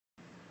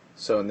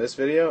So in this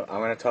video, I'm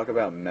going to talk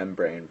about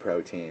membrane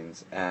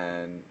proteins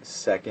and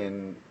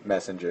second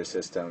messenger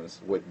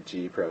systems with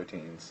G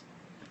proteins.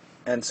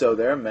 And so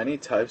there are many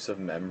types of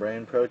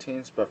membrane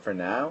proteins, but for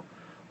now,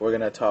 we're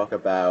going to talk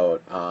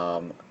about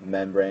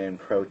membrane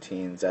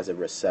proteins as a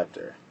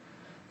receptor.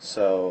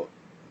 So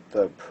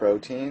the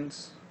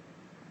proteins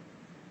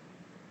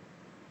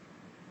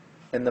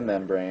in the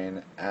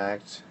membrane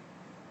act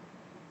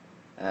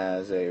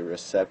as a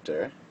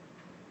receptor.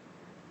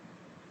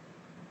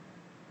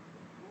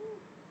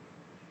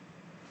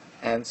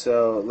 And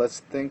so let's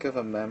think of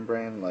a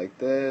membrane like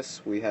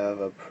this. We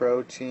have a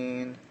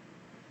protein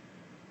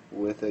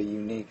with a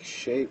unique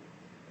shape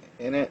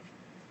in it.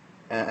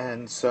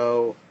 And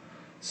so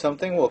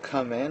something will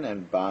come in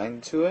and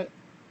bind to it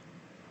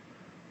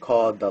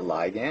called the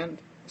ligand.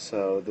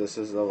 So this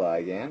is the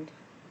ligand.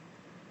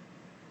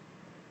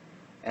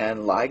 And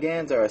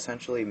ligands are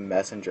essentially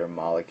messenger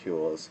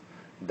molecules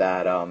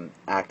that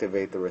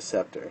activate the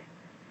receptor.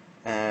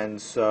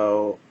 And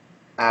so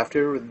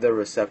after the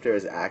receptor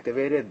is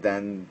activated,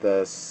 then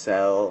the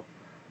cell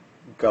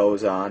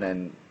goes on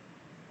and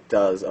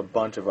does a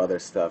bunch of other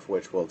stuff,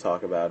 which we'll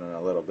talk about in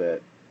a little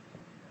bit.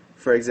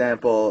 For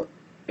example,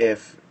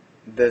 if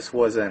this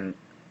was a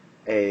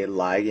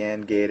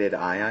ligand-gated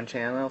ion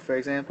channel, for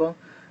example,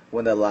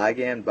 when the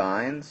ligand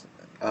binds,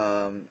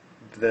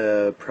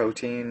 the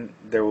protein,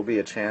 there will be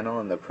a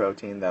channel in the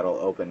protein that'll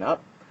open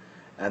up,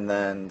 and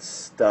then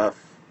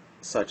stuff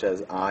such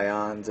as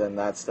ions and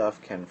that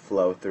stuff can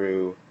flow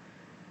through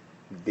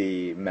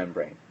the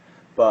membrane.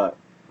 But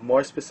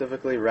more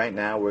specifically right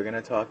now, we're going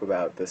to talk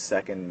about the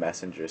second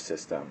messenger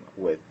system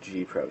with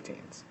G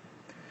proteins.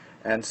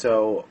 And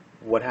so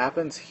what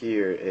happens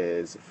here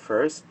is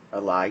first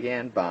a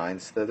ligand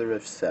binds to the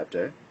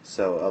receptor.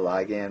 So a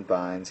ligand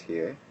binds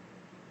here.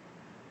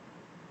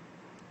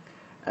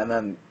 And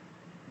then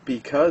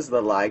because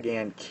the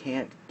ligand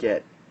can't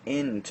get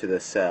into the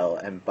cell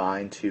and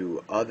bind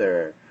to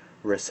other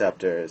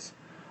receptors,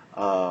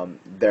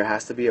 there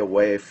has to be a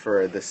way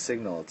for the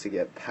signal to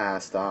get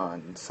passed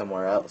on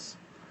somewhere else.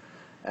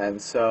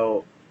 And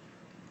so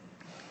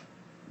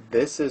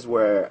this is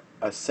where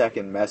a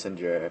second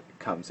messenger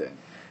comes in.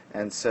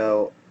 And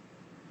so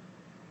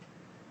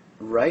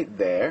right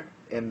there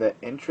in the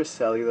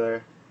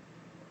intracellular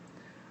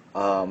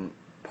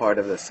part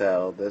of the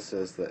cell, this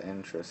is the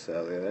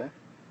intracellular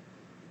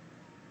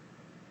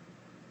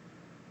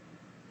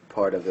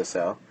part of the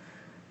cell,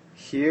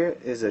 here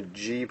is a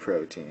G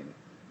protein.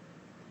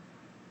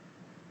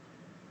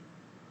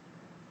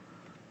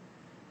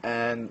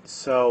 And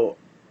so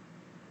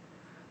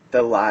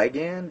the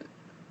ligand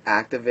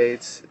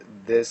activates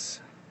this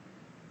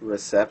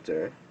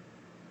receptor,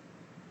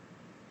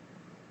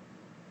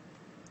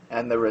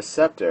 and the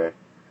receptor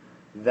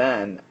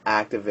then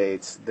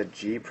activates the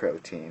G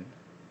protein.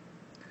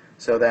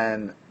 So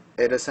then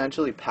it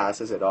essentially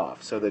passes it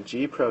off. So the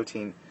G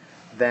protein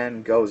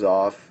then goes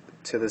off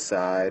to the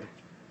side.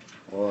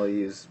 We'll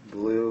use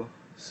blue.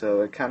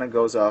 So it kind of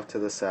goes off to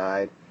the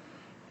side,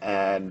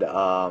 and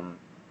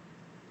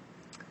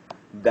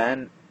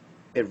then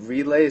it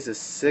relays a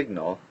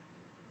signal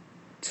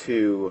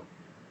to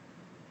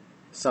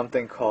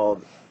something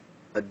called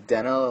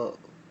adenylate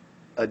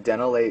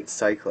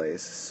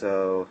cyclase.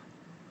 So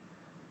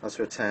let's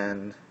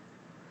pretend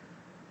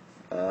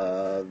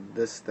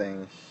this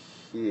thing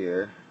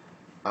here,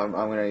 I'm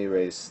going to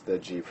erase the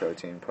G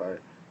protein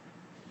part.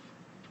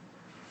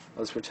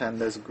 Let's pretend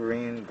this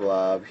green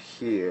blob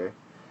here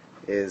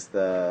is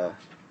the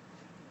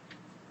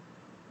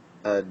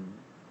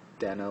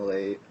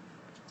adenylate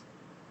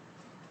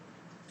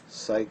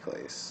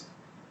cyclase.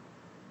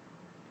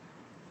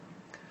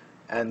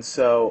 And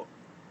so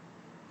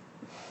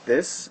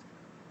this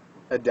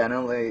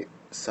adenylate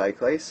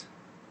cyclase,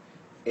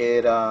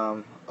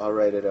 I'll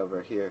write it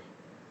over here,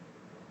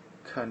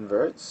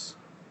 converts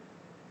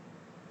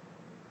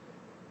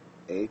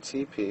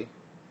ATP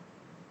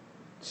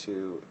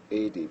to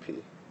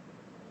ADP.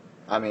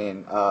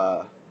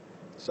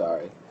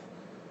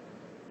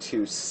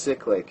 To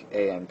cyclic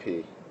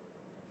AMP,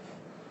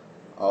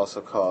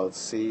 also called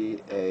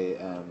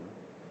CAMP,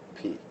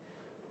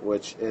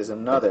 which is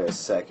another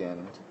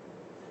second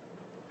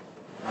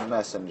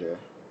messenger.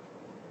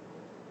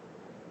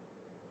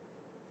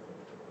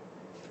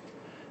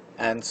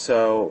 And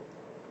so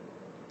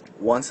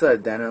once the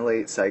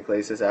adenylate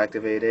cyclase is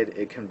activated,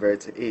 it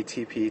converts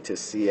ATP to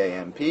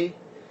CAMP,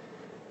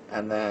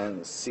 and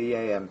then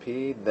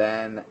CAMP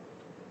then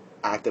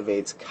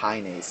activates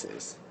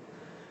kinases.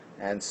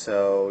 And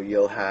so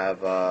you'll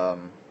have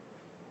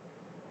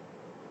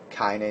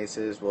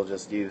kinases, we'll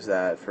just use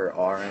that for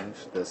orange.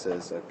 This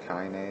is a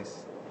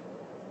kinase.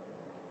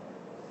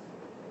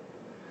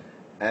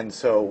 And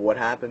so what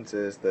happens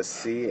is the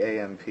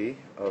CAMP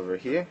over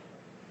here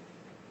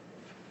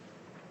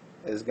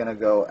is going to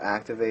go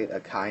activate a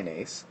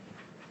kinase.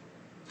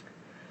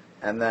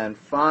 And then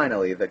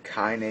finally the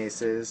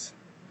kinases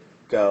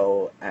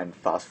go and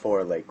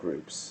phosphorylate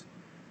groups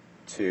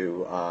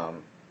to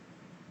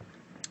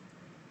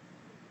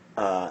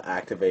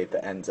activate the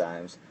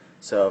enzymes.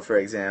 So for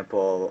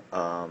example,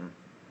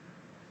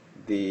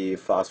 The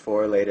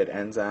phosphorylated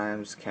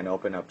enzymes can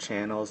open up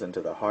channels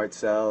into the heart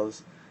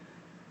cells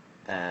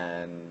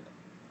and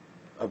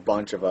a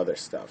bunch of other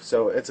stuff.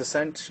 So it's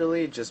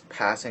essentially just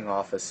passing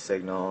off a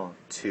signal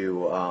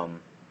to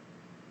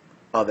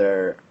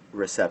other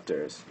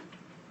receptors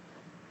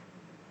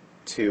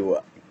to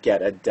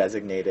get a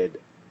designated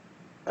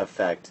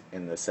effect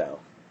in the cell.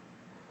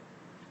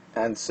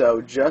 And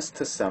so just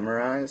to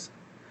summarize,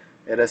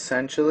 it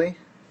essentially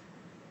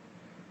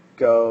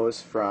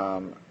goes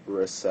from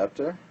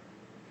receptor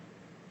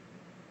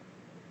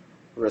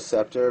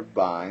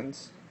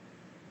binds,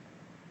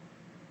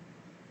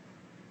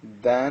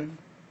 then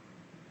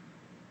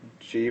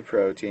G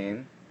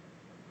protein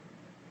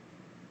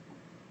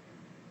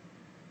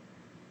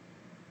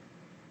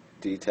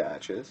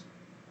detaches,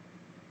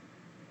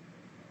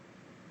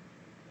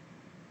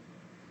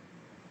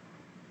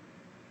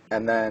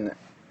 and then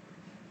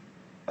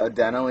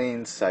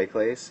adenylene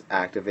cyclase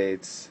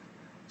activates,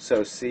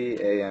 so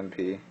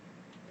CAMP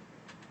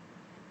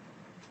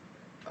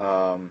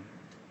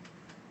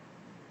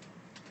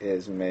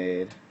is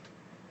made,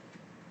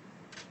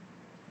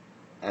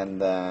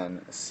 and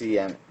then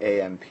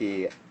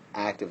CAMP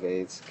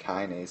activates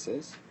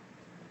kinases.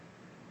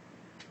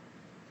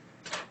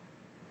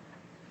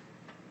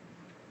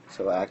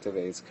 So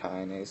activates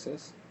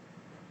kinases.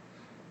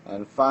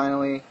 And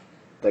finally,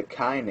 the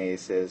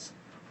kinases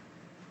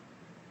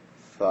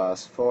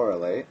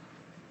phosphorylate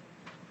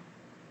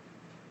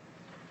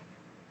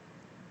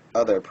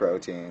other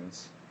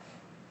proteins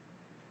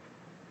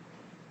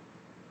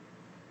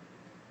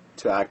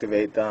to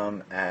activate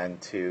them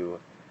and to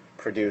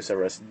produce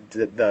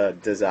the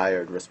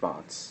desired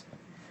response.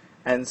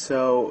 And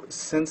so,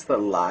 since the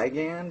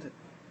ligand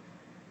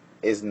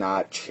is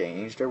not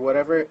changed or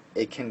whatever,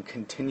 it can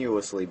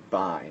continuously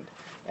bind.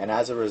 And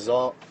as a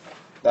result,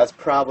 that's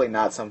probably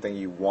not something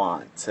you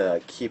want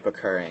to keep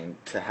occurring,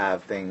 to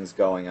have things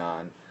going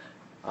on.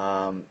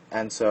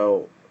 And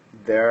so,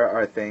 there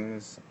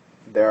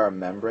are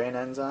membrane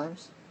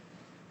enzymes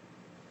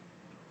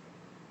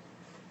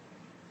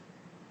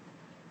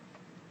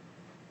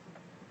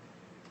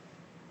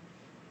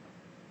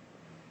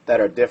that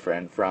are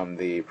different from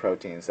the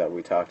proteins that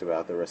we talked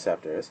about, the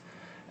receptors.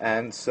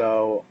 And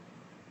so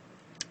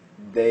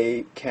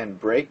they can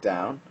break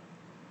down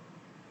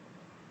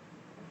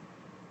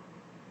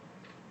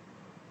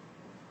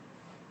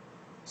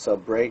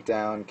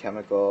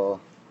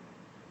chemical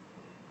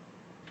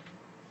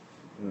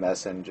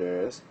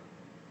messengers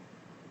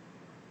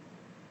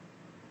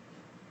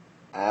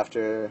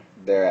after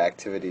their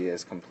activity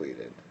is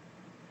completed.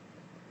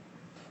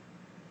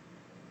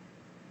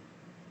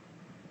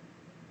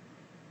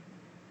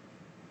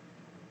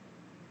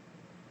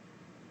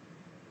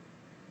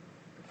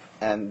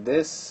 And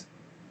this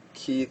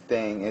key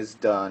thing is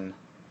done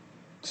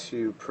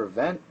to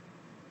prevent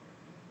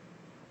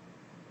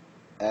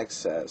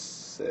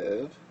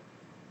excessive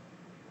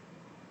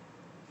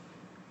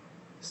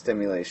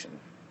stimulation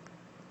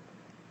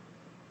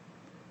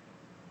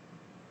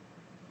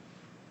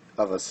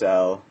of a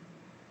cell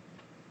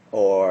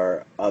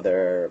or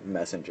other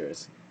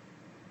messengers.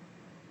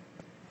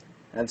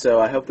 And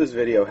so I hope this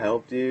video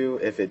helped you.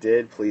 If it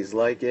did, please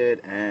like it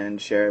and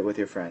share it with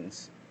your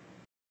friends.